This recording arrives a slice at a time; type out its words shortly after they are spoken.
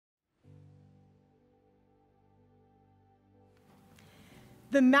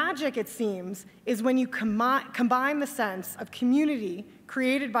The magic, it seems, is when you combine the sense of community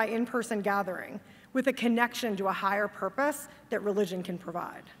created by in-person gathering with a connection to a higher purpose that religion can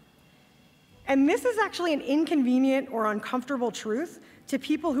provide. And this is actually an inconvenient or uncomfortable truth to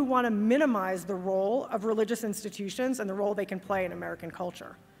people who want to minimize the role of religious institutions and the role they can play in American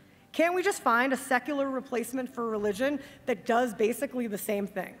culture. Can't we just find a secular replacement for religion that does basically the same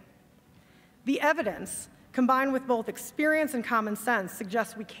thing? The evidence, combined with both experience and common sense,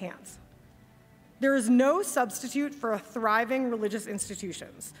 suggests we can't. There is no substitute for a thriving religious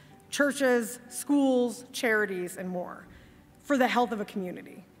institutions, churches, schools, charities, and more, for the health of a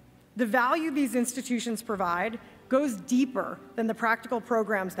community. The value these institutions provide goes deeper than the practical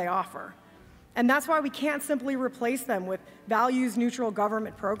programs they offer. And that's why we can't simply replace them with values-neutral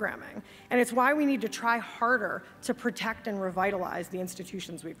government programming. And it's why we need to try harder to protect and revitalize the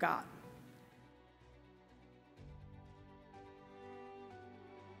institutions we've got.